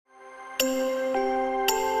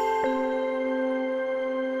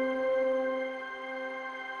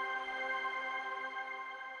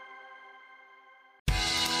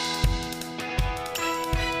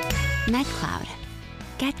MetCloud.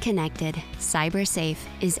 Get connected, cyber safe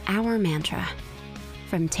is our mantra.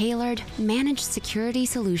 From tailored, managed security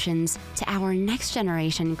solutions to our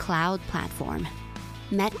next-generation cloud platform,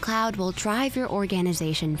 MetCloud will drive your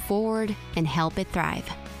organization forward and help it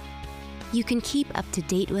thrive. You can keep up to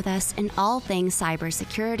date with us in all things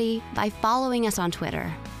cybersecurity by following us on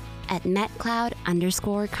Twitter at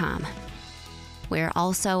 @metcloud_com. We're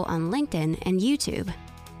also on LinkedIn and YouTube.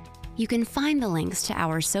 You can find the links to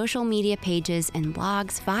our social media pages and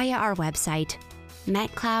blogs via our website,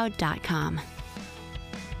 metcloud.com.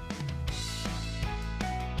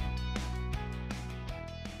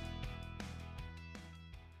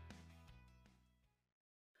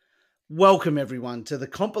 Welcome, everyone, to the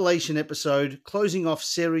compilation episode closing off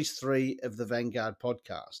Series 3 of the Vanguard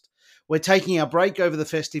podcast. We're taking our break over the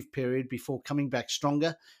festive period before coming back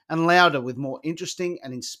stronger and louder with more interesting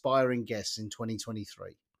and inspiring guests in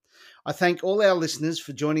 2023. I thank all our listeners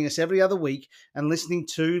for joining us every other week and listening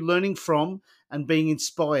to, learning from, and being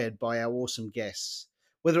inspired by our awesome guests.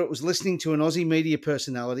 Whether it was listening to an Aussie media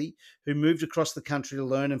personality who moved across the country to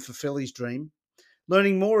learn and fulfill his dream,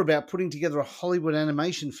 learning more about putting together a Hollywood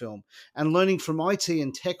animation film, and learning from IT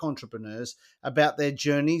and tech entrepreneurs about their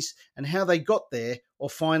journeys and how they got there, or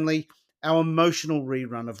finally, our emotional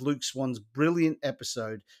rerun of Luke Swan's brilliant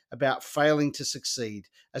episode about failing to succeed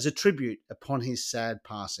as a tribute upon his sad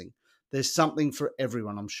passing. There's something for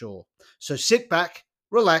everyone, I'm sure. So sit back,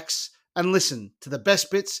 relax, and listen to the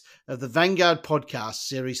best bits of the Vanguard podcast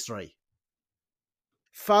Series 3.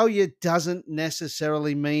 Failure doesn't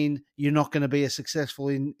necessarily mean you're not going to be as successful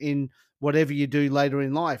in whatever you do later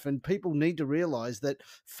in life. And people need to realize that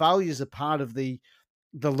failures are part of the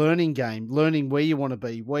learning game, learning where you want to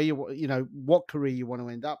be, what career you want to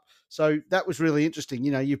end up. So that was really interesting.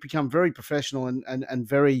 You've become very professional and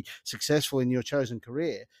very successful in your chosen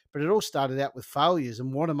career, but it all started out with failures.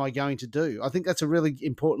 And what am I going to do? I think that's a really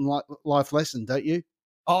important life lesson, don't you?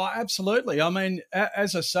 Oh, absolutely. I mean,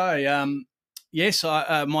 as I say, yes,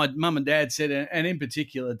 my mum and dad said, and in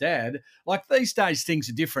particular dad, like these days things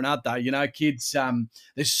are different, aren't they? Kids,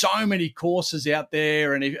 there's so many courses out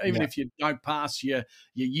there. And if you don't pass your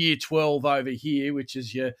year 12 over here, which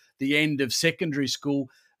is the end of secondary school,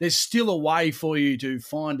 there's still a way for you to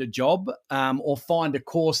find a job or find a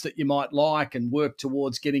course that you might like and work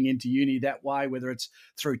towards getting into uni that way, whether it's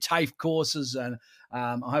through TAFE courses. And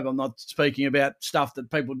I hope I'm not speaking about stuff that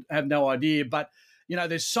people have no idea, but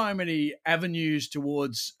there's so many avenues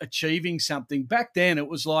towards achieving something. Back then, it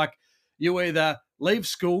was like you either leave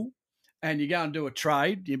school and you go and do a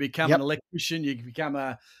trade, you become an electrician, you become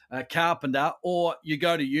a carpenter, or you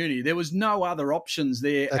go to uni. There was no other options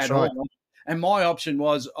there at all. And my option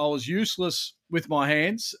was I was useless with my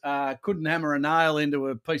hands, couldn't hammer a nail into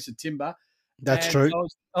a piece of timber. That's true.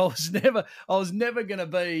 I was never going to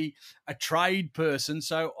be a trade person,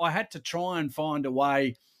 so I had to try and find a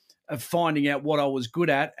way of finding out what I was good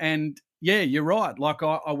at. And yeah, you're right. Like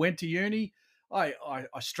I went to uni, I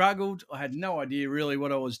struggled. I had no idea really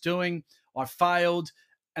what I was doing. I failed,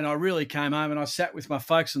 and I really came home and I sat with my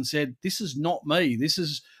folks and said, this is not me.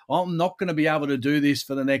 I'm not going to be able to do this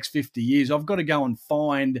for the next 50 years. I've got to go and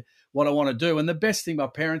find what I want to do. And the best thing my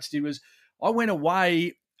parents did was I went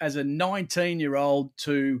away as a 19-year-old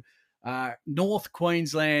to North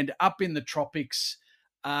Queensland, up in the tropics,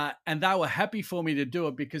 and they were happy for me to do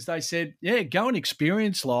it because they said, yeah, go and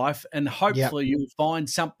experience life and hopefully you'll find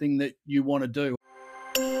something that you want to do.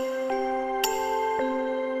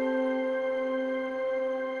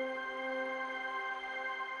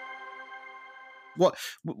 What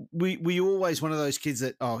we always one of those kids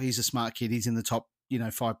that, he's a smart kid, he's in the top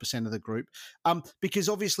 5% of the group, because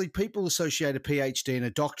obviously people associate a PhD and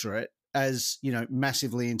a doctorate as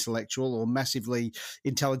massively intellectual or massively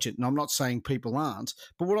intelligent, and I'm not saying people aren't,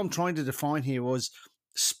 but what I'm trying to define here was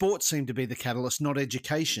sports seemed to be the catalyst, not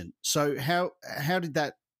education. So how did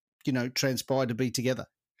that transpire to be together?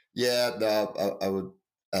 Yeah, no, I would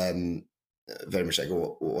very much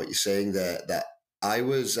echo what you're saying there. That I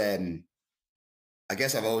was, I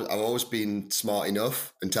guess I've always been smart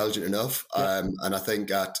enough, intelligent enough, and I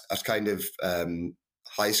think at kind of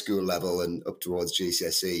high school level and up towards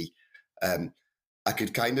GCSE, I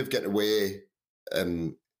could kind of get away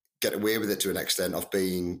with it to an extent of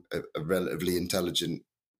being a relatively intelligent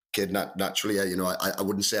kid. Naturally, I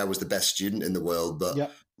wouldn't say I was the best student in the world, but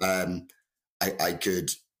I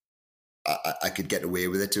could get away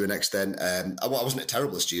with it to an extent. I wasn't a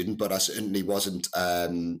terrible student, but I certainly wasn't,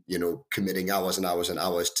 committing hours and hours and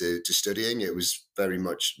hours to studying. It was very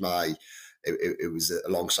much it was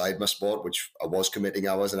alongside my sport, which I was committing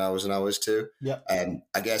hours and hours and hours to. Yeah.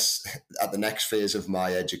 I guess at the next phase of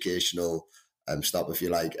my educational stop, if you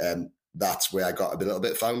like, that's where I got a little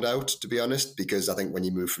bit found out, to be honest, because I think when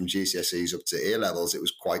you move from GCSEs up to A levels, it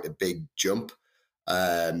was quite a big jump.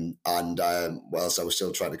 Whilst I was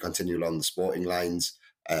still trying to continue along the sporting lines,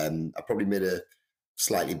 I probably made a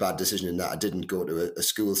slightly bad decision in that I didn't go to a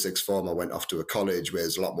school sixth form. I went off to a college where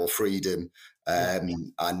there's a lot more freedom,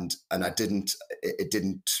 and I didn't. It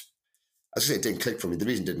didn't. I was going to say it didn't click for me. The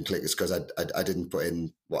reason it didn't click is because I didn't put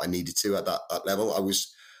in what I needed to at that level.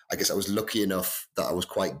 I guess I was lucky enough that I was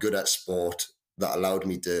quite good at sport that allowed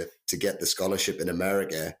me to get the scholarship in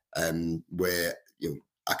America, where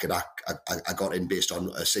I got in based on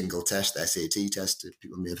a single test, the SAT test, that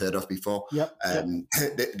people may have heard of before. Yep.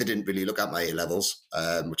 They didn't really look at my A levels,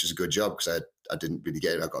 which is a good job because I didn't really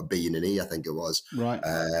get it. I got a B and an E, I think it was. Right.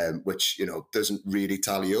 Which, doesn't really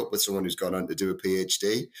tally up with someone who's gone on to do a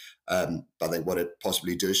PhD. But I think what it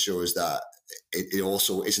possibly does show is that it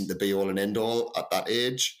also isn't the be all and end all at that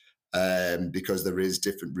age, because there is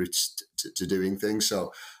different routes to doing things.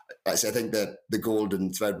 So I think that the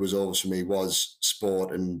golden thread was always for me was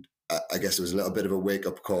sport, and I guess it was a little bit of a wake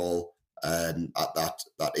up call at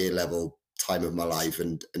that A level time of my life,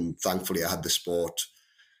 and thankfully I had the sport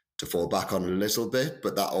to fall back on a little bit,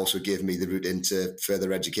 but that also gave me the route into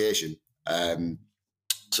further education.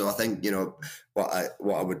 So I think what I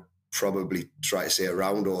would probably try to say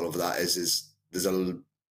around all of that is there's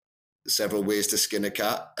several ways to skin a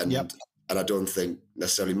cat, and and I don't think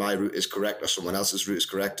necessarily my route is correct or someone else's route is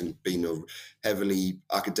correct. And being heavily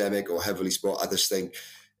academic or heavily sport, I just think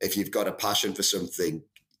if you've got a passion for something,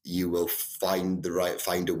 you will find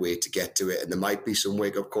a way to get to it. And there might be some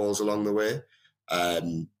wake up calls along the way.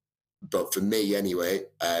 But for me anyway,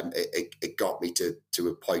 it got me to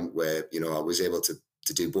a point where, I was able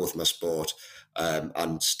to do both my sport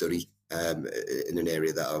and study in an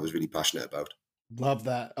area that I was really passionate about. Love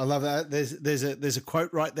that. I love that. There's a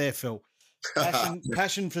quote right there, Phil.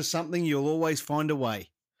 Passion for something, you'll always find a way.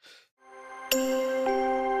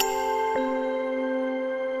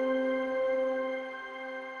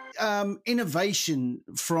 Innovation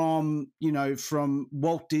from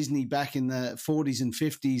Walt Disney back in the 40s and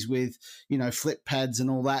 50s with, flip pads and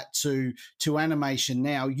all that to animation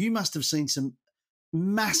now. You must have seen some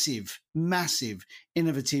massive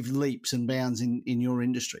innovative leaps and bounds in your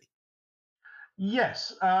industry.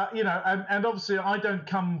 Yes, and obviously I don't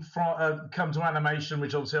come to animation,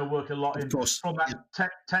 which obviously I work a lot in from that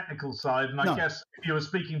technical side. And I guess if you were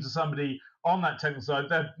speaking to somebody on that technical side,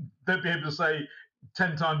 they'd be able to say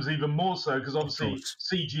 10 times even more so, because obviously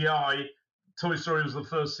CGI, Toy Story was the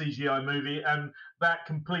first CGI movie, and that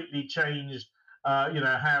completely changed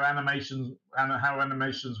how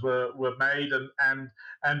animations were made,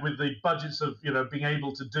 and with the budgets of being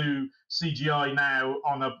able to do CGI now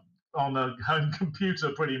on a home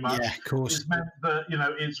computer pretty much, of course, it's meant that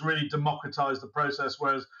it's really democratized the process,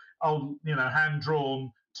 whereas old hand drawn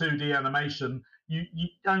 2D animation, you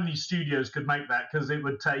only studios could make that, because it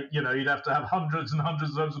would take you'd have to have hundreds and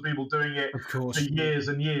hundreds of people doing it for years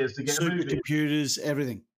and years to get a movie. Computers,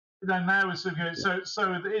 everything. Now it's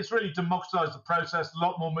so it's really democratized the process. A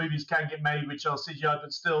lot more movies can get made which are CGI,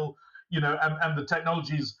 but still and the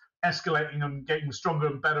technology's escalating and getting stronger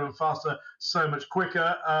and better and faster, so much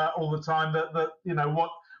quicker all the time that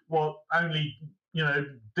what only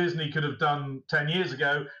Disney could have done 10 years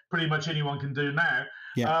ago, pretty much anyone can do now.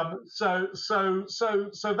 Yeah. So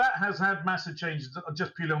that has had massive changes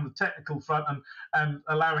just purely on the technical front and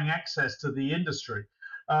allowing access to the industry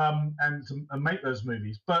and to make those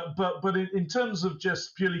movies. But in terms of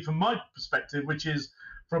just purely from my perspective, which is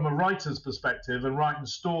from a writer's perspective and writing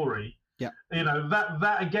story,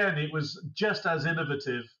 that again, it was just as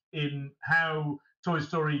innovative in how Toy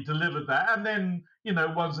Story delivered that, and then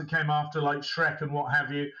ones that came after like Shrek and what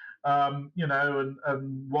have you,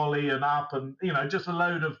 and Wall-E and Up, and just a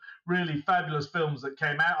load of really fabulous films that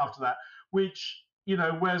came out after that. Which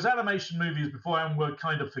whereas animation movies beforehand were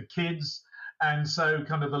kind of for kids, and so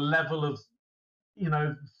kind of the level of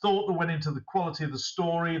thought that went into the quality of the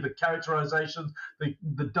story, the characterizations,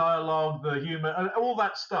 the dialogue, the humor, and all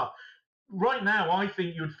that stuff. Right now, I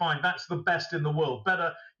think you would find that's the best in the world.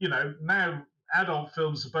 Better, now adult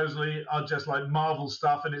films supposedly are just like Marvel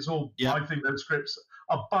stuff, and it's all, I think those scripts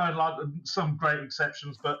are by and large, some great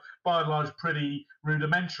exceptions, but by and large pretty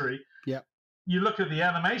rudimentary. Yeah. You look at the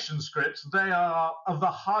animation scripts, they are of the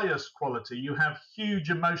highest quality. You have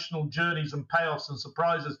huge emotional journeys and payoffs and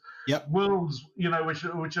surprises. Yep. Worlds,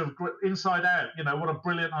 which are inside out. What a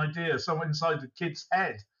brilliant idea. Someone inside the kid's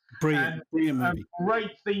head. Brilliant movie. And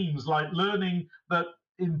great themes like learning that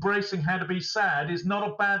embracing how to be sad is not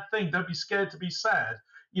a bad thing. Don't be scared to be sad.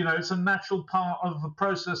 It's a natural part of the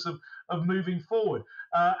process of moving forward.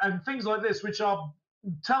 And things like this, which are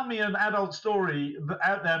tell me an adult story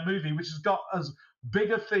out there movie which has got as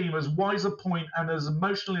big a theme, as wise a point, and as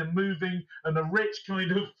emotionally moving and a rich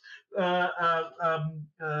kind of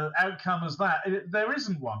outcome as that. There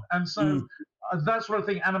isn't one, and so that's what I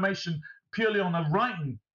think animation, purely on a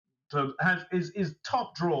writing term, is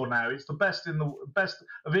top draw now. It's the best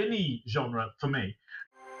of any genre for me.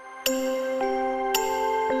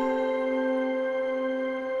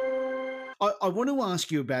 I want to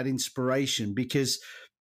ask you about inspiration because,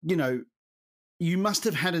 you know, you must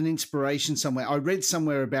have had an inspiration somewhere. I read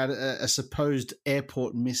somewhere about a supposed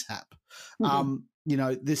airport mishap. You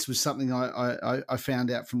know, this was something I found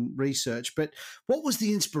out from research. But what was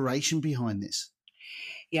the inspiration behind this?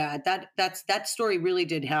 Yeah, that story really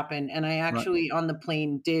did happen, and I actually on the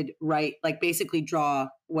plane did write, like, basically draw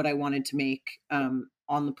what I wanted to make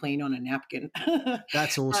on the plane on a napkin.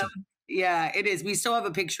 That's awesome. Yeah, it is. We still have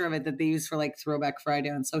a picture of it that they use for like Throwback Friday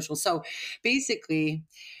on social. So basically,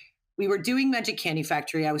 we were doing Magic Candy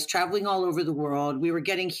Factory. I was traveling all over the world. We were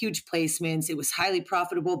getting huge placements. It was highly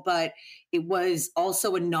profitable, but it was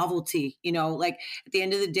also a novelty. You know, like at the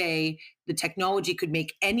end of the day, the technology could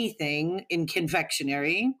make anything in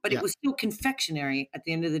confectionery, but it was still confectionery at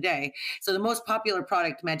the end of the day. So the most popular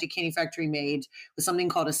product Magic Candy Factory made was something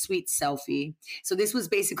called a sweet selfie. So this was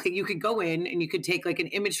basically, you could go in and you could take like an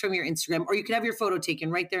image from your Instagram, or you could have your photo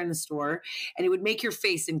taken right there in the store, and it would make your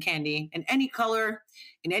face in candy in any color,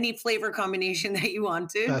 in any flavor combination that you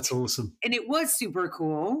wanted. That's awesome. And it was super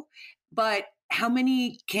cool. But how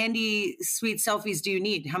many candy sweet selfies do you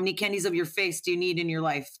need? How many candies of your face do you need in your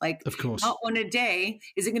life? Like, of course, not one a day.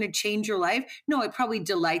 Is it going to change your life? No, it probably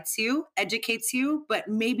delights you, educates you, but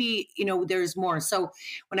maybe, you know, there's more. So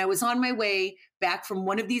when I was on my way back from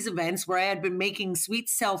one of these events where I had been making sweet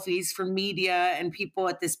selfies for media and people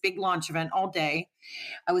at this big launch event all day,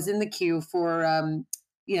 I was in the queue for,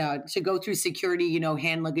 to go through security, you know,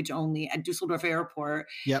 hand luggage only at Dusseldorf Airport.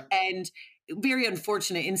 Yep. And very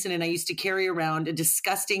unfortunate incident. I used to carry around a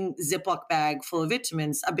disgusting Ziploc bag full of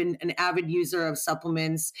vitamins. I've been an avid user of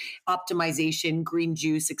supplements, optimization, green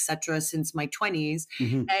juice, etc. since my 20s.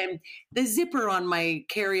 And the zipper on my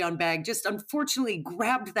carry-on bag just unfortunately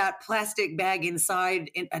grabbed that plastic bag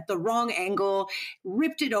inside at the wrong angle,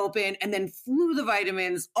 ripped it open, and then flew the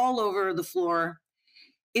vitamins all over the floor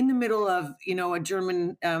in the middle of, you know, a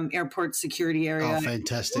German airport security area. Oh,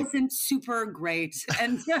 fantastic. It wasn't super great.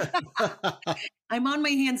 And I'm on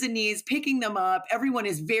my hands and knees picking them up. Everyone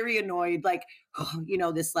is very annoyed. Like, you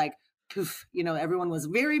know, this like, poof, you know, everyone was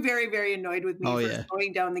very, very, very annoyed with me for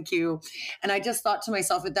going down the queue. And I just thought to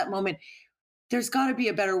myself at that moment, there's got to be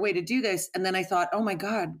a better way to do this. And then I thought, oh my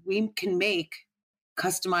God, we can make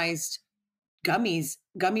customized gummies.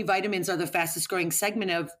 Gummy vitamins are the fastest growing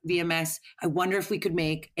segment of VMS. I wonder if we could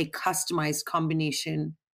make a customized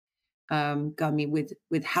combination gummy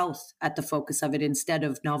with health at the focus of it instead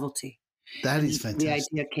of novelty. That is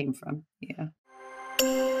fantastic. The idea came from,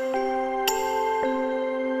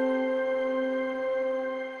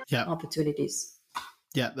 opportunities.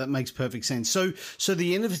 Yeah, that makes perfect sense. So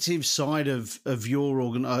the innovative side of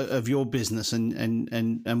your business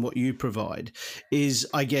and what you provide is,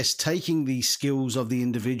 I guess, taking the skills of the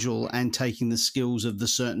individual and taking the skills of the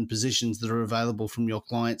certain positions that are available from your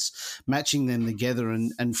clients, matching them together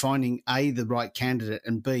and finding A, the right candidate,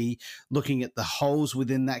 and B, looking at the holes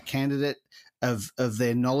within that candidate of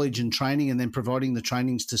their knowledge and training, and then providing the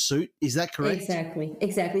trainings to suit. Is that correct?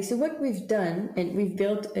 Exactly. So what we've done, and we've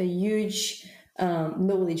built a huge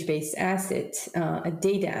knowledge-based asset, a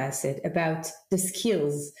data asset about the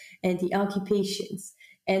skills and the occupations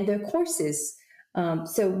and the courses.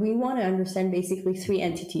 So we want to understand basically three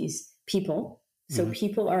entities: people. So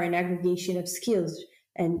people are an aggregation of skills,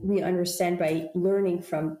 and we understand by learning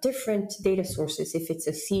from different data sources, if it's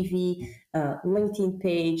a CV, LinkedIn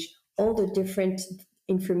page, all the different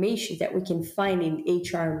information that we can find in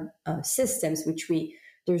HR systems,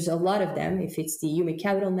 there's a lot of them. If it's the human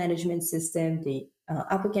capital management system, the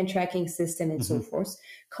applicant tracking system, and so forth,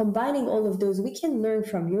 combining all of those, we can learn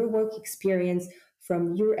from your work experience,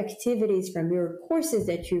 from your activities, from your courses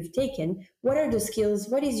that you've taken. What are the skills?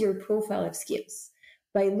 What is your profile of skills?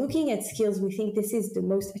 By looking at skills, we think this is the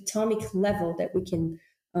most atomic level that we can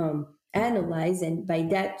analyze, and by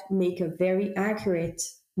that make a very accurate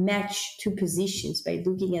match to positions by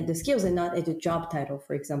looking at the skills and not at the job title,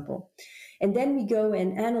 for example. And then we go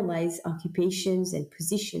and analyze occupations and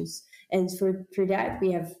positions. And for that,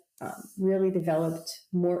 we have really developed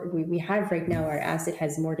more. We have right now, our asset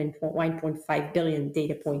has more than 1.5 billion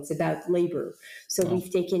data points about labor. So we've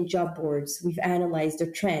taken job boards, we've analyzed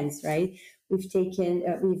the trends, right?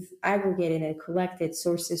 We've aggregated and collected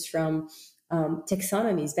sources from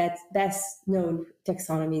taxonomies, best known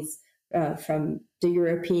taxonomies from the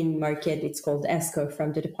European market. It's called ESCO.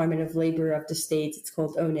 From the Department of Labor of the States, it's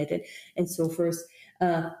called ONET, and so forth.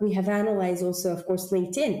 We have analyzed also, of course,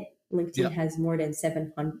 LinkedIn. LinkedIn has more than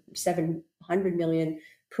 700 million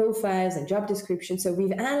profiles and job descriptions. So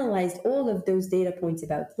we've analyzed all of those data points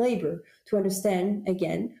about labor to understand,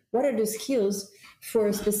 again, what are the skills for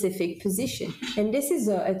a specific position. And this is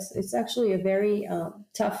it's actually a very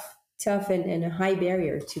tough and a high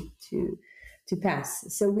barrier to pass.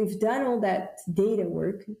 So we've done all that data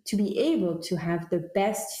work to be able to have the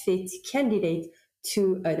best fit candidate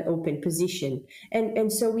to an open position.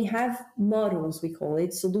 And so we have models, we call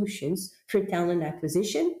it solutions for talent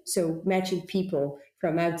acquisition. So matching people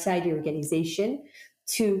from outside the organization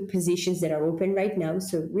to positions that are open right now.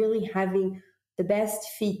 So really having the best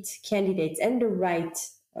fit candidates and the right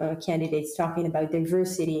candidates, talking about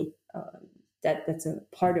diversity, that's a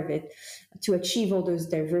part of it, to achieve all those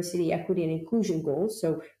diversity, equity, and inclusion goals.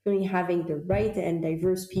 So really having the right and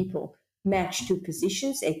diverse people matched to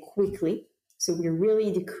positions and quickly. So we're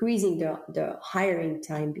really decreasing the hiring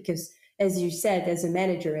time, because as you said, as a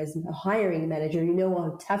manager, as a hiring manager, you know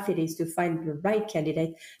how tough it is to find the right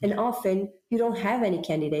candidate. And often you don't have any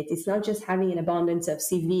candidate. It's not just having an abundance of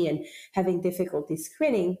CV and having difficulty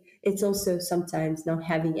screening. It's also sometimes not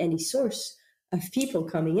having any source of people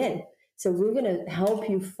coming in. So we're going to help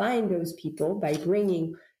you find those people by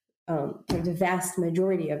bringing the vast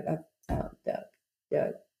majority of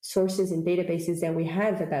the sources and databases that we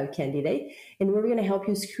have about candidate, and we're going to help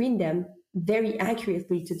you screen them very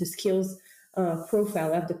accurately to the skills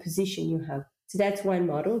profile of the position you have. So that's one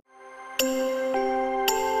model.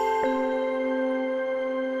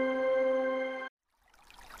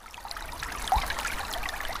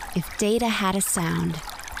 If data had a sound,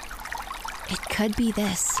 it could be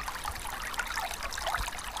this.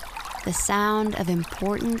 The sound of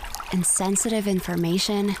important and sensitive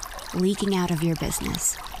information leaking out of your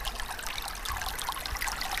business.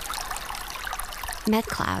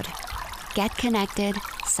 MetCloud. Get connected,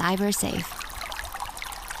 cyber safe.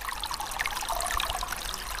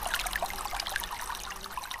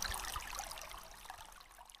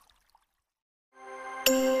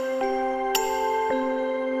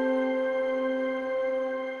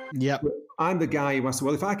 Yep. I'm the guy who asks,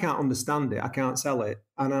 well, if I can't understand it, I can't sell it.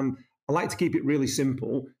 And I like to keep it really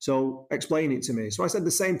simple. So explain it to me. So I said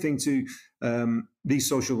the same thing to these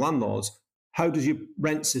social landlords. How does your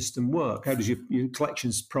rent system work? How does your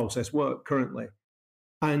collections process work currently?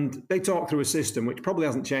 And they talk through a system which probably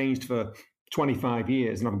hasn't changed for 25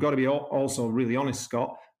 years. And I've got to be also really honest,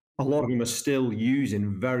 Scott, a lot of them are still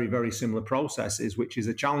using very, very similar processes, which is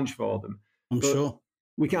a challenge for them. I'm sure.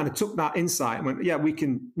 We kind of took that insight and went, yeah, we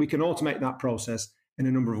can automate that process in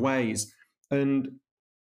a number of ways. And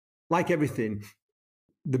like everything,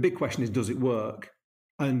 the big question is, does it work?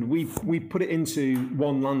 And we put it into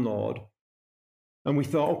one landlord, and we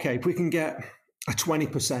thought, okay, if we can get a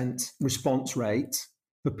 20% response rate,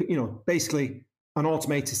 basically an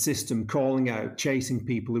automated system calling out, chasing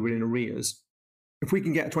people who are in arrears. If we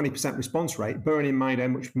can get a 20% response rate, bearing in mind how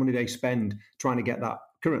much money they spend trying to get that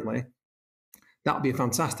currently, that would be a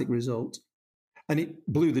fantastic result. And it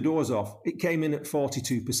blew the doors off. It came in at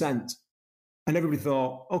 42%. And everybody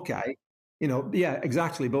thought, okay, yeah,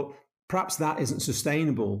 exactly. But perhaps that isn't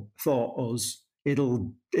sustainable, thought us.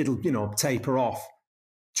 It'll taper off.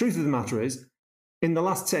 Truth of the matter is, in the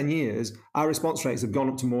last 10 years, our response rates have gone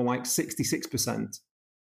up to more like 66%.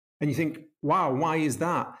 And you think, wow, why is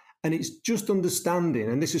that? And it's just understanding,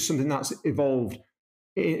 and this is something that's evolved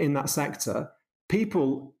in that sector.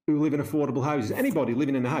 People who live in affordable houses, anybody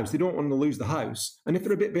living in a house, they don't want to lose the house. And if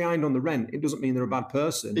they're a bit behind on the rent, it doesn't mean they're a bad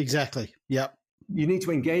person. Exactly. Yep. You need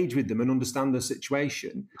to engage with them and understand their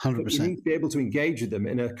situation. 100%. You need to be able to engage with them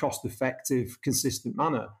in a cost-effective, consistent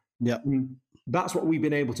manner. Yep. And that's what we've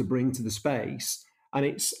been able to bring to the space. And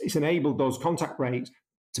it's enabled those contact rates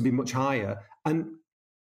to be much higher. And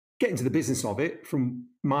getting to the business of it, from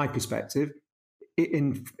my perspective,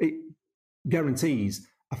 it guarantees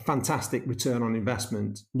a fantastic return on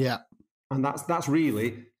investment. Yeah. And that's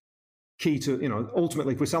really key to,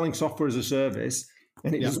 ultimately, if we're selling software as a service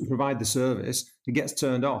and it doesn't provide the service, it gets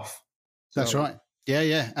turned off. So that's right.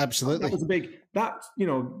 Yeah, absolutely. That was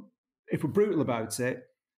if we're brutal about it,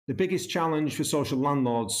 the biggest challenge for social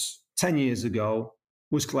landlords 10 years ago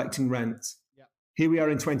was collecting rent. Yeah. Here we are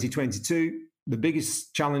in 2022. The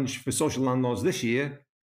biggest challenge for social landlords this year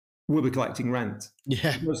will be collecting rent.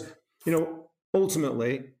 Yeah. Because,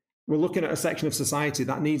 ultimately, we're looking at a section of society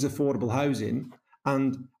that needs affordable housing,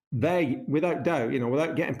 and they, without doubt,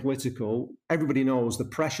 without getting political, everybody knows the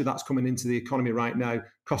pressure that's coming into the economy right now,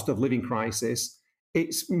 cost of living crisis,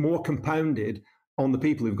 it's more compounded on the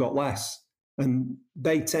people who've got less. And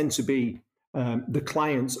they tend to be the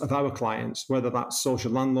clients of our clients, whether that's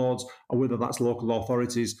social landlords or whether that's local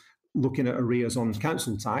authorities looking at arrears on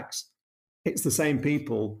council tax. It's the same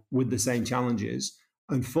people with the same challenges.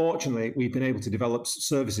 Unfortunately, we've been able to develop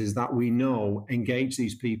services that we know engage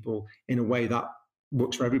these people in a way that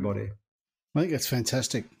works for everybody. I think that's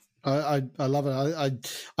fantastic. I love it.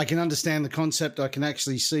 I can understand the concept. I can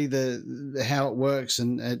actually see the how it works,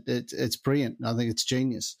 and it's brilliant. I think it's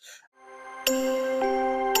genius.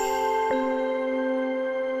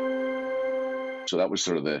 So that was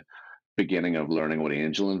sort of the beginning of learning what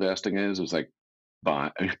angel investing is. It was like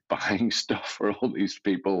buying stuff for all these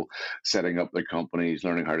people, setting up their companies,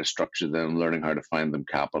 learning how to structure them, learning how to find them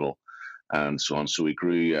capital, and so on. So we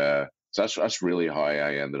grew. So that's really how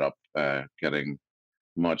I ended up getting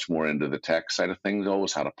much more into the tech side of things. I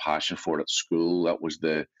always had a passion for it at school. That was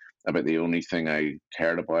about the only thing I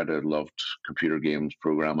cared about. I loved computer games,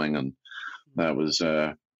 programming, and that was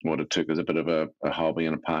what it took as a bit of a hobby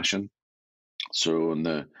and a passion. So on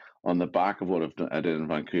the back of what I did in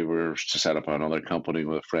Vancouver, to set up another company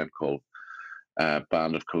with a friend called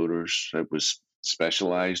Band of Coders. It was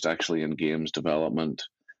specialized actually in games development.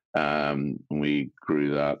 We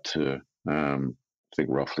grew that to I think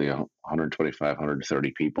roughly 125,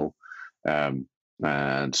 130 people.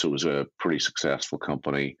 And so it was a pretty successful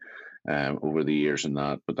company over the years in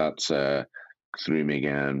that. But that's threw me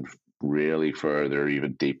again really further,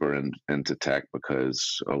 even deeper into tech,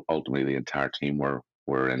 because ultimately the entire team were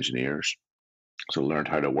engineers. So learned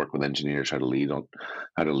how to work with engineers, how to lead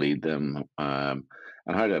them, and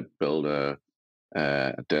how to build a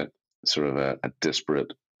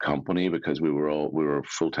disparate company, because we were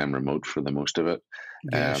full-time remote for the most of it.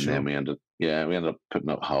 Yeah, sure. Then we ended up putting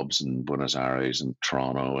up hubs in Buenos Aires and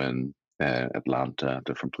Toronto and Atlanta,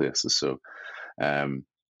 different places. So I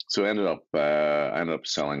ended up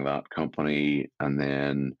selling that company, and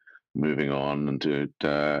then moving on and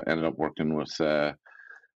ended up working with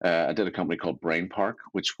I did a company called Brain Park,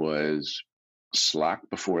 which was Slack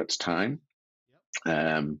before its time.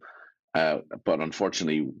 But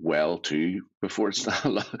unfortunately, well too before its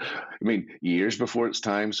time. I mean, years before its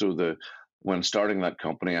time. So when starting that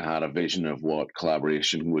company, I had a vision of what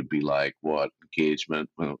collaboration would be like, what engagement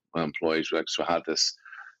with employees would like. So I had this,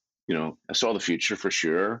 I saw the future for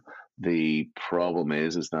sure. The problem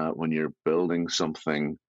is that when you're building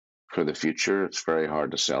something for the future, it's very hard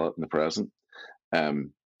to sell it in the present.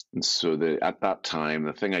 And so at that time,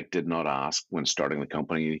 the thing I did not ask when starting the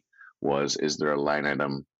company was, is there a line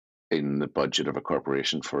item in the budget of a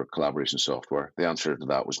corporation for collaboration software? The answer to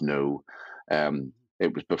that was no.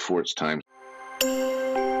 It was before its time.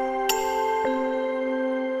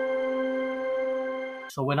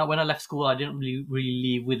 So when I left school, I didn't really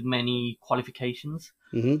leave with many qualifications.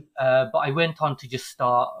 Mm-hmm. But I went on to just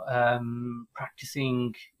start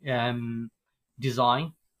practicing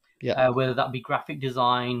design. Yeah. Whether that be graphic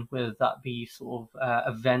design, whether that be sort of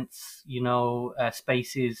events,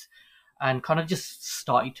 spaces, and kind of just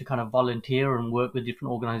started to kind of volunteer and work with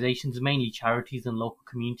different organizations, mainly charities and local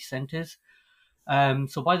community centers.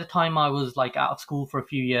 So by the time I was like out of school for a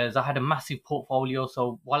few years, I had a massive portfolio.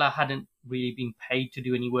 So while I hadn't really been paid to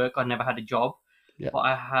do any work, I never had a job, but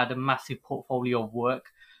I had a massive portfolio of work.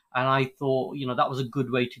 And I thought, that was a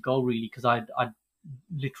good way to go, really, because I'd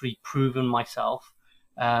literally proven myself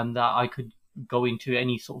that I could go into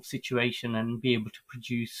any sort of situation and be able to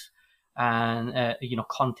produce and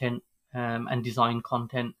content and design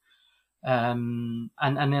content. And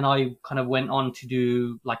then I kind of went on to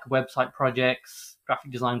do like website projects,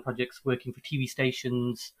 graphic design projects, working for TV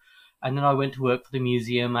stations. And then I went to work for the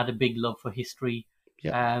museum. I had a big love for history.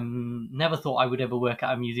 Never thought I would ever work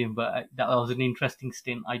at a museum, but that was an interesting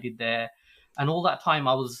stint I did there. And all that time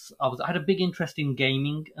I had a big interest in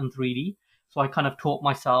gaming and 3D. So I kind of taught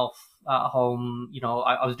myself at home.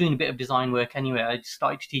 I was doing a bit of design work anyway. I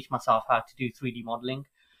started to teach myself how to do 3D modeling.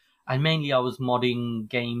 And mainly I was modding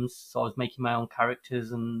games. So I was making my own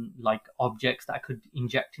characters and like objects that I could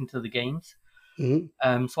inject into the games.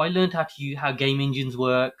 Mm-hmm. So I learned how game engines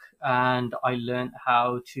work, and I learned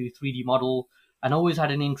how to 3D model, and always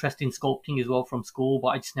had an interest in sculpting as well from school, but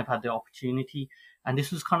I just never had the opportunity. And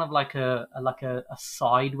this was kind of like a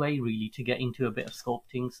side way really to get into a bit of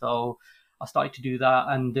sculpting. So I started to do that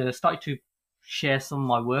and started to share some of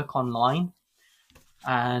my work online,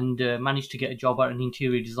 and managed to get a job at an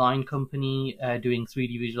interior design company doing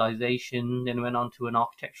 3D visualization. Then went on to an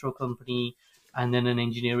architectural company, and then an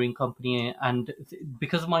engineering company. And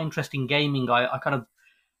because of my interest in gaming, I kind of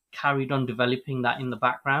carried on developing that in the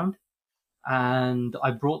background. And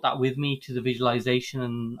I brought that with me to the visualization,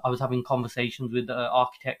 and I was having conversations with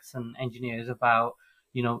architects and engineers about,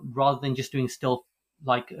 rather than just doing still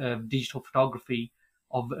digital photography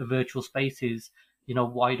of virtual spaces,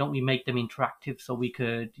 why don't we make them interactive so we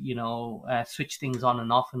could, switch things on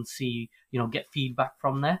and off and see, get feedback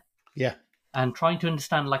from there. Yeah. And trying to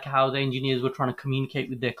understand how the engineers were trying to communicate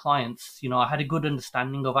with their clients. I had a good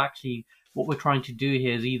understanding of actually what we're trying to do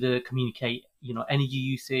here is either communicate, energy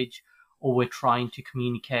usage, or we're trying to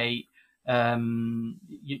communicate, how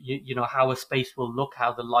a space will look,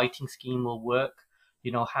 how the lighting scheme will work,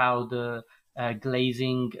 how the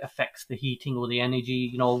glazing affects the heating or the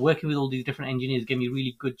energy. Working with all these different engineers gave me a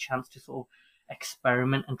really good chance to sort of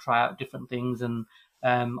experiment and try out different things. And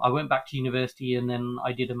I went back to university, and then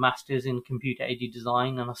I did a master's in computer-aided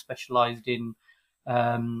design, and I specialized in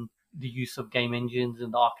the use of game engines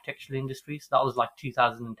in the architectural industry. So that was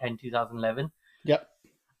 2010, 2011. Yep.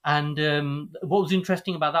 And what was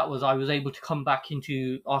interesting about that was I was able to come back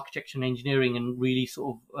into architecture and engineering and really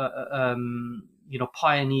sort of,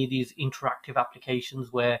 pioneer these interactive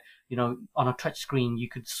applications where, on a touch screen, you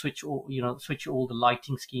could switch all the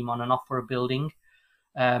lighting scheme on and off for a building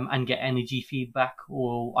and get energy feedback,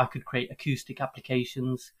 or I could create acoustic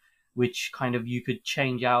applications, which kind of you could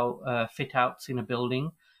change out fit outs in a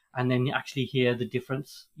building and then actually hear the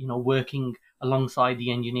difference, working alongside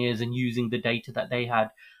the engineers and using the data that they had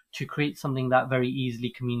to create something that very easily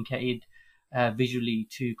communicated visually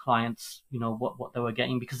to clients, what they were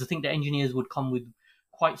getting. Because I think the engineers would come with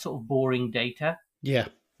quite sort of boring data,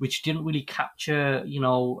 which didn't really capture,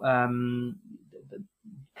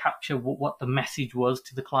 capture what the message was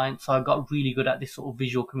to the client. So I got really good at this sort of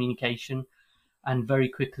visual communication and very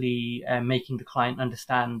quickly making the client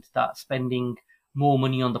understand that spending more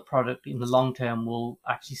money on the product in the long term will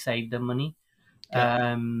actually save them money.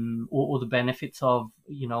 Or the benefits of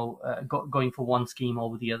going for one scheme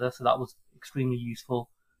over the other. So that was extremely useful.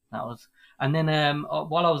 And then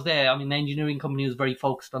while I was there, I mean, the engineering company was very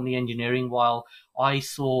focused on the engineering, while I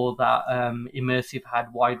saw that Immersive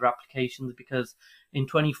had wider applications, because in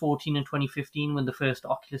 2014 and 2015, when the first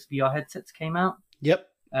Oculus VR headsets came out,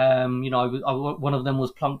 one of them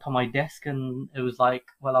was plunked on my desk, and it was I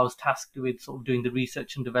was tasked with sort of doing the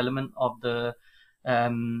research and development of the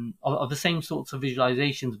same sorts of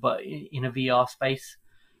visualizations, but in a VR space.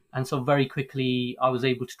 And so very quickly I was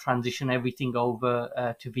able to transition everything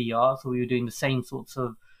over to VR. So we were doing the same sorts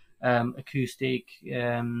of acoustic,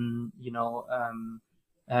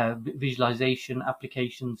 visualization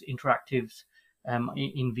applications, interactives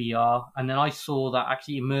in VR. And then I saw that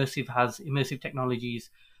actually Immersive Technologies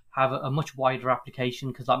have a much wider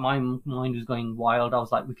application, because my mind was going wild. I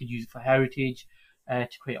was we could use it for heritage,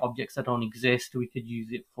 to create objects that don't exist. We could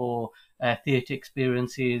use it for theatre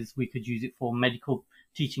experiences. We could use it for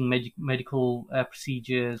teaching medical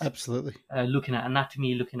procedures. Absolutely. Looking at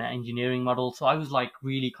anatomy, looking at engineering models. So I was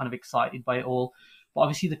really kind of excited by it all. But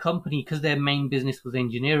obviously the company, because their main business was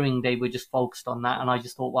engineering, they were just focused on that. And I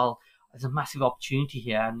just thought, well, there's a massive opportunity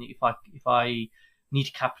here, and if I need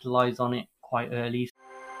to capitalize on it quite early.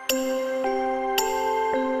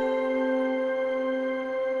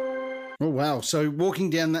 Oh wow! So walking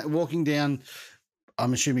down,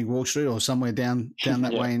 I'm assuming Wall Street or somewhere down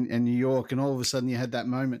that way in New York, and all of a sudden you had that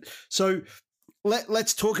moment. So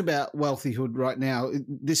let's talk about Wealthyhood right now.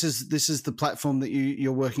 This is the platform that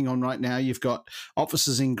you're working on right now. You've got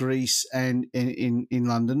offices in Greece and in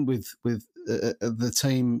London with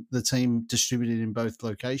the team distributed in both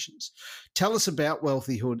locations. Tell us about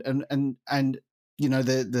Wealthyhood and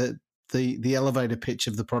the elevator pitch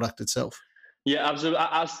of the product itself. Yeah, absolutely.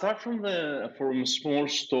 I'll start from a small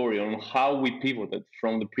story on how we pivoted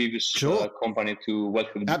from the previous company to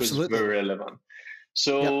Wealthyhood, because it's very relevant.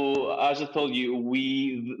 So, as I told you,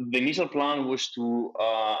 the initial plan was to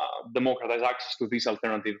democratize access to these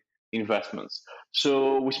alternative investments.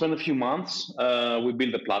 So we spent a few months, we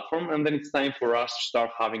built a platform, and then it's time for us to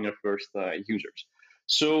start having our first users.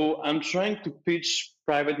 So I'm trying to pitch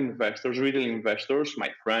private investors, retail investors,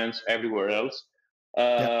 my friends, everywhere else,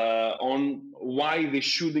 on why they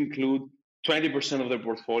should include 20% of their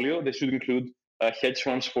portfolio. They should include hedge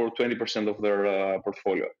funds for 20% of their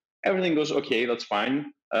portfolio. Everything goes, okay, that's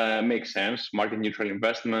fine, makes sense, market neutral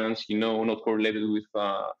investments, not correlated with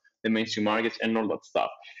the mainstream markets and all that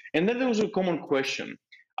stuff. And then there was a common question,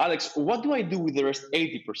 Alex, what do I do with the rest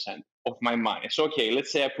 80% of my money? So, okay,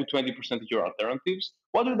 let's say I put 20% of your alternatives.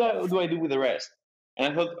 What do I do with the rest?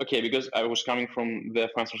 And I thought, okay, because I was coming from the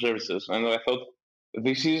financial services, and I thought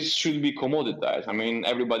should be commoditized. I mean,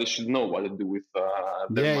 everybody should know what to do with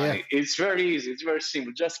their money. Yeah. It's very easy. It's very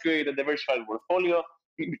simple. Just create a diversified portfolio,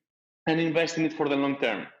 and invest in it for the long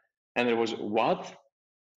term. And there was, what?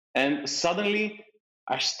 And suddenly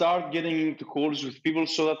I start getting into calls with people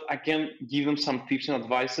so that I can give them some tips and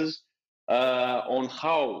advices on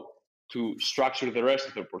how to structure the rest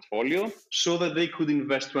of their portfolio so that they could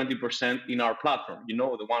invest 20% in our platform, the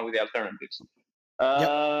one with the alternatives.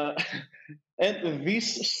 And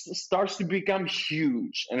this starts to become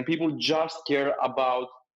huge, and people just care about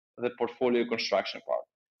the portfolio construction part.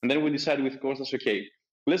 And then we decided with Kostas, okay,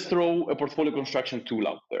 let's throw a portfolio construction tool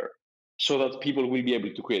out there so that people will be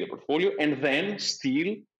able to create a portfolio and then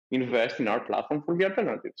still invest in our platform for the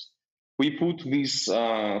alternatives. We put this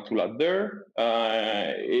tool out there.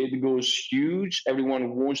 It goes huge.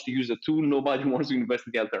 Everyone wants to use the tool. Nobody wants to invest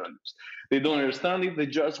in the alternatives. They don't understand it. They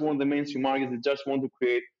just want the mainstream market. They just want to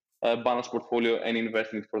create a balanced portfolio and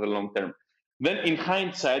invest in it for the long term. Then in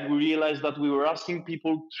hindsight, we realized that we were asking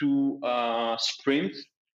people to sprint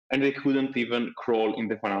and they couldn't even crawl in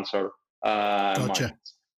the financial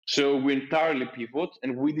markets. So we entirely pivot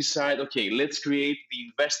and we decide, okay, let's create the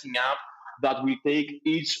investing app that will take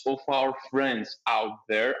each of our friends out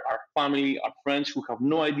there, our family, our friends who have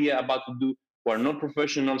no idea about to do, who are not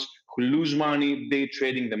professionals, who lose money day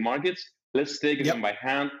trading the markets. Let's take them by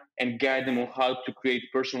hand and guide them on how to create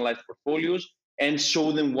personalized portfolios and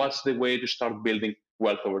show them what's the way to start building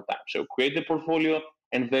wealth over time. So create the portfolio,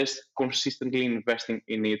 invest consistently investing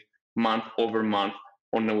in it month over month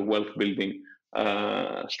on a wealth building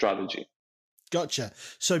strategy. Gotcha.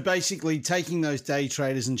 So basically taking those day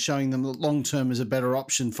traders and showing them that long term is a better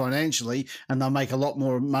option financially, and they'll make a lot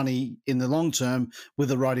more money in the long term with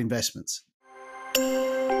the right investments.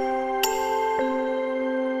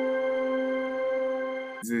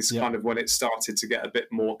 This kind of when it started to get a bit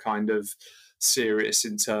more kind of serious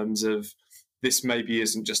in terms of this maybe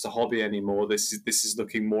isn't just a hobby anymore. This is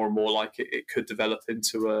looking more and more like it could develop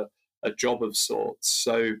into a job of sorts.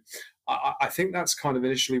 So I think that's kind of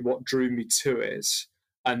initially what drew me to it,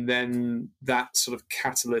 and then that sort of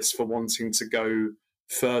catalyst for wanting to go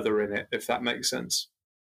further in it, if that makes sense.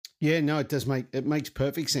 Yeah, no, it makes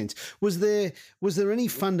perfect sense. Was there any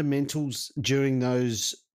fundamentals during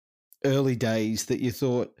those early days that you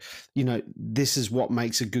thought, this is what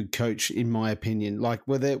makes a good coach, in my opinion? Like,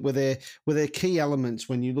 were there key elements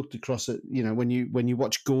when you looked across it, when you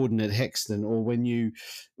watch Gordon at Hexton, or when you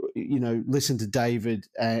listen to David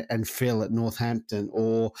and Phil at Northampton,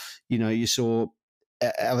 or you saw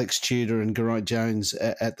Alex Tudor and Geraint Jones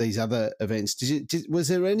at these other events? Was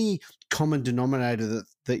there any common denominator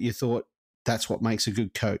that you thought that's what makes a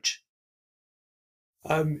good coach?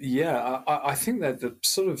 I think that the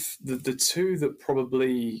sort of the two that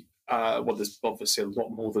probably there's obviously a lot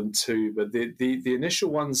more than two, but the initial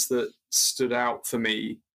ones that stood out for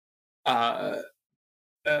me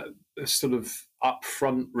sort of up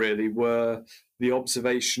front really were the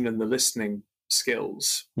observation and the listening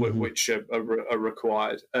skills, which are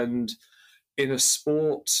required. And in a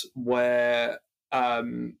sport where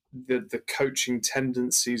the coaching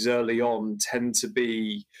tendencies early on tend to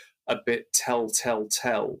be a bit tell,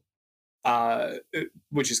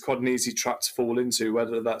 which is quite an easy trap to fall into,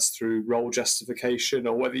 whether that's through role justification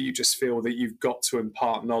or whether you just feel that you've got to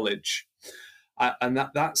impart knowledge. And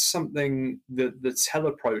that's something that the tell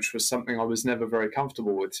approach was something I was never very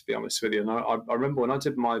comfortable with, to be honest with you. And I remember when I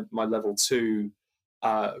did my level 2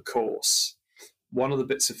 course, one of the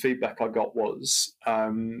bits of feedback I got was,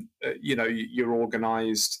 you're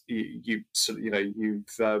organised, you've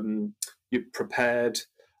prepared,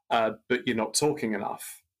 but you're not talking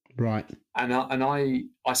enough. Right. And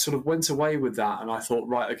I sort of went away with that, and I thought,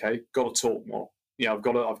 right, okay, got to talk more. I've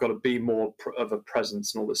got to be more of a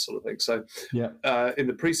presence and all this sort of thing. So, in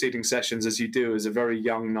the preceding sessions, as you do as a very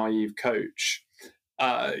young, naive coach,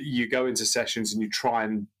 you go into sessions and you try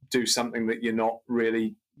and do something that you're not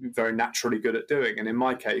really very naturally good at doing. And in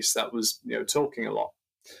my case, that was talking a lot.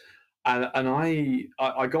 And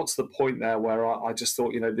I got to the point there where I just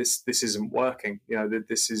thought, this isn't working.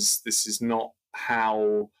 This is not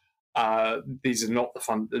how. These are not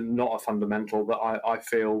a fundamental that I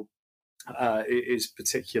feel is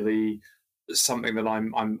particularly something that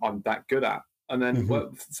I'm that good at. And then,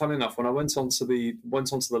 fun enough, when I went on to the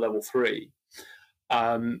level 3,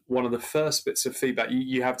 one of the first bits of feedback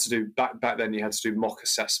you have to do back then, you had to do mock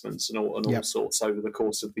assessments and all sorts over the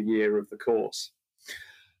course of the year of the course.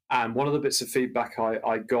 And one of the bits of feedback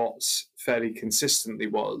I got fairly consistently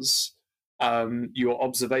was your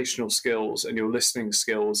observational skills and your listening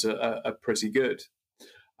skills are pretty good.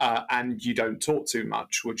 And you don't talk too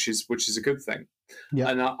much, which is a good thing. Yeah.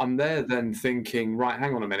 And I'm there then thinking, right,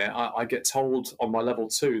 hang on a minute. I get told on my level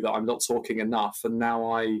 2 that I'm not talking enough, and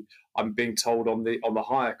now I'm being told on the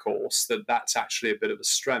higher course that that's actually a bit of a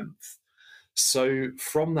strength. So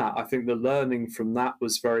from that, I think the learning from that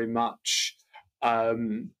was very much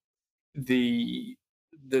the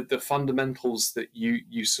fundamentals that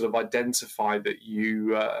you sort of identify, that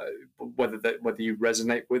you whether you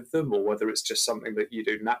resonate with them or whether it's just something that you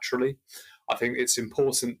do naturally. I think it's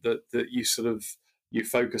important that you sort of you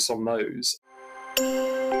focus on those.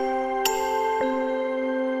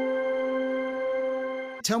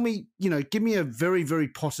 Tell me, give me a very, very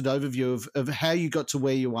potted overview of how you got to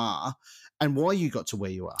where you are and why you got to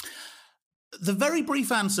where you are. The very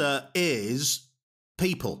brief answer is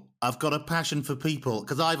people. I've got a passion for people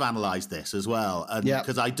because I've analysed this as well. And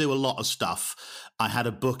because I do a lot of stuff. I had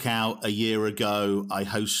a book out a year ago. I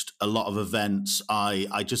host a lot of events.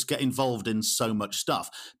 I just get involved in so much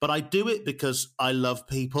stuff. But I do it because I love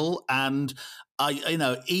people. And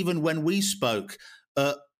even when we spoke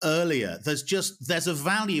earlier, there's a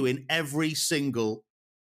value in every single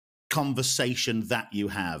conversation that you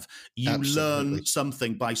have. You learn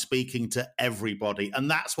something by speaking to everybody, and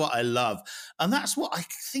that's what I love, and that's what I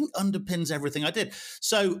think underpins everything I did.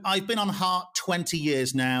 So I've been on Heart 20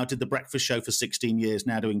 years now, did the breakfast show for 16 years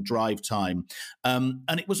now, doing Drive Time, and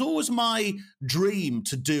it was always my dream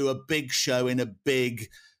to do a big show in a big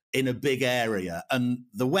area, and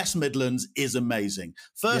the West Midlands is amazing.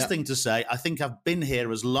 First thing to say, I think I've been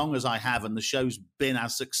here as long as I have, and the show's been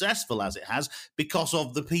as successful as it has because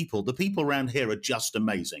of the people. The people around here are just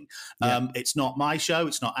amazing. It's not my show,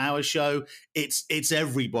 it's not our show, it's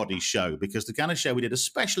everybody's show, because the kind of show we did,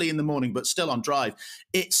 especially in the morning, but still on Drive,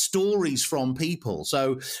 it's stories from people.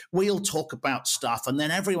 So we'll talk about stuff, and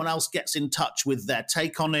then everyone else gets in touch with their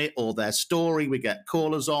take on it or their story. We get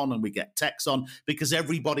callers on and we get texts on because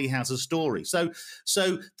everybody has a story. So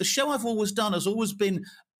the show I've always done has always been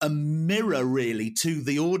a mirror really to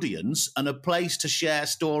the audience and a place to share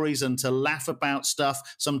stories and to laugh about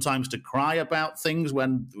stuff, sometimes to cry about things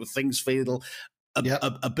when things feel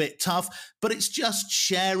a bit tough, but it's just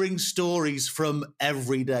sharing stories from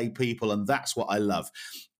everyday people, and that's what I love.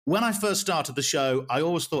 When I first started the show, I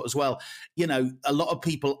always thought as well, a lot of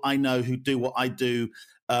people I know who do what I do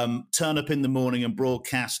turn up in the morning and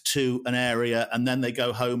broadcast to an area, and then they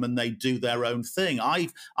go home and they do their own thing.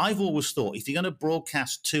 I've always thought if you're going to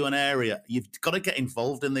broadcast to an area, you've got to get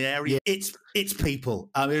involved in the area. It's people.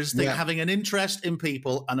 I just think having an interest in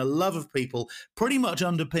people and a love of people pretty much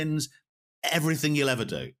underpins everything you'll ever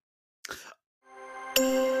do.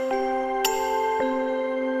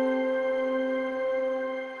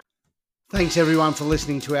 Thanks everyone for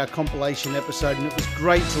listening to our compilation episode, and it was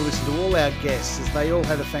great to listen to all our guests as they all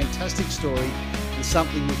had a fantastic story and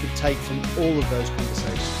something we could take from all of those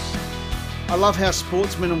conversations. I love how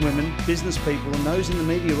sportsmen and women, business people and those in the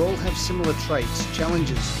media all have similar traits,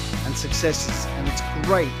 challenges and successes, and it's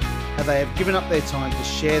great how they have given up their time to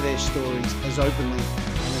share their stories as openly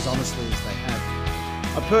and as honestly as they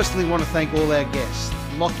have. I personally want to thank all our guests,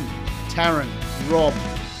 Lockie, Taryn, Rob,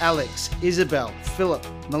 Alex, Isabel, Philip,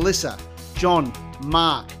 Melissa, John,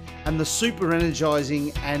 Mark, and the super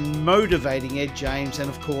energising and motivating Ed James, and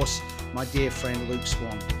of course, my dear friend Luke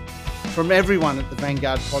Swan. From everyone at the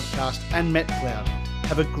Vanguard Podcast and MetCloud,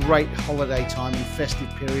 have a great holiday time and festive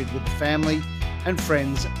period with the family and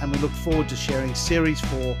friends, and we look forward to sharing Series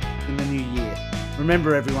 4 in the new year.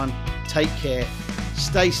 Remember everyone, take care,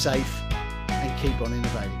 stay safe, and keep on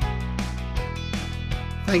innovating.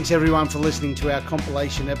 Thanks everyone for listening to our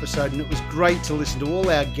compilation episode, and it was great to listen to all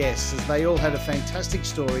our guests as they all had a fantastic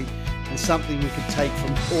story and something we could take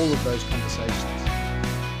from all of those conversations.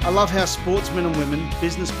 I love how sportsmen and women,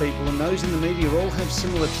 business people and those in the media all have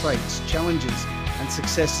similar traits, challenges and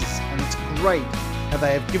successes, and it's great how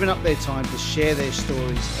they have given up their time to share their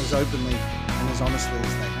stories as openly and as honestly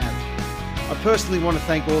as they have. I personally want to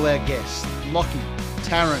thank all our guests, Lockie,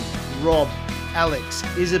 Taryn, Rob, Alex,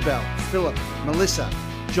 Isabel, Philip, Melissa,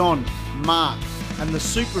 John, Mark, and the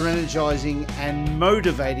super energising and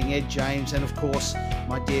motivating Ed James, and of course,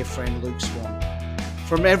 my dear friend Luke Swan.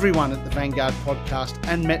 From everyone at the Vanguard Podcast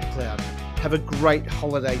and MetCloud, have a great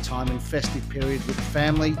holiday time and festive period with the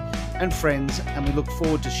family and friends, and we look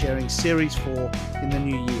forward to sharing Series 4 in the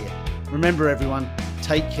new year. Remember everyone,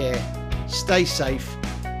 take care, stay safe,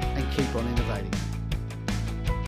 and keep on innovating.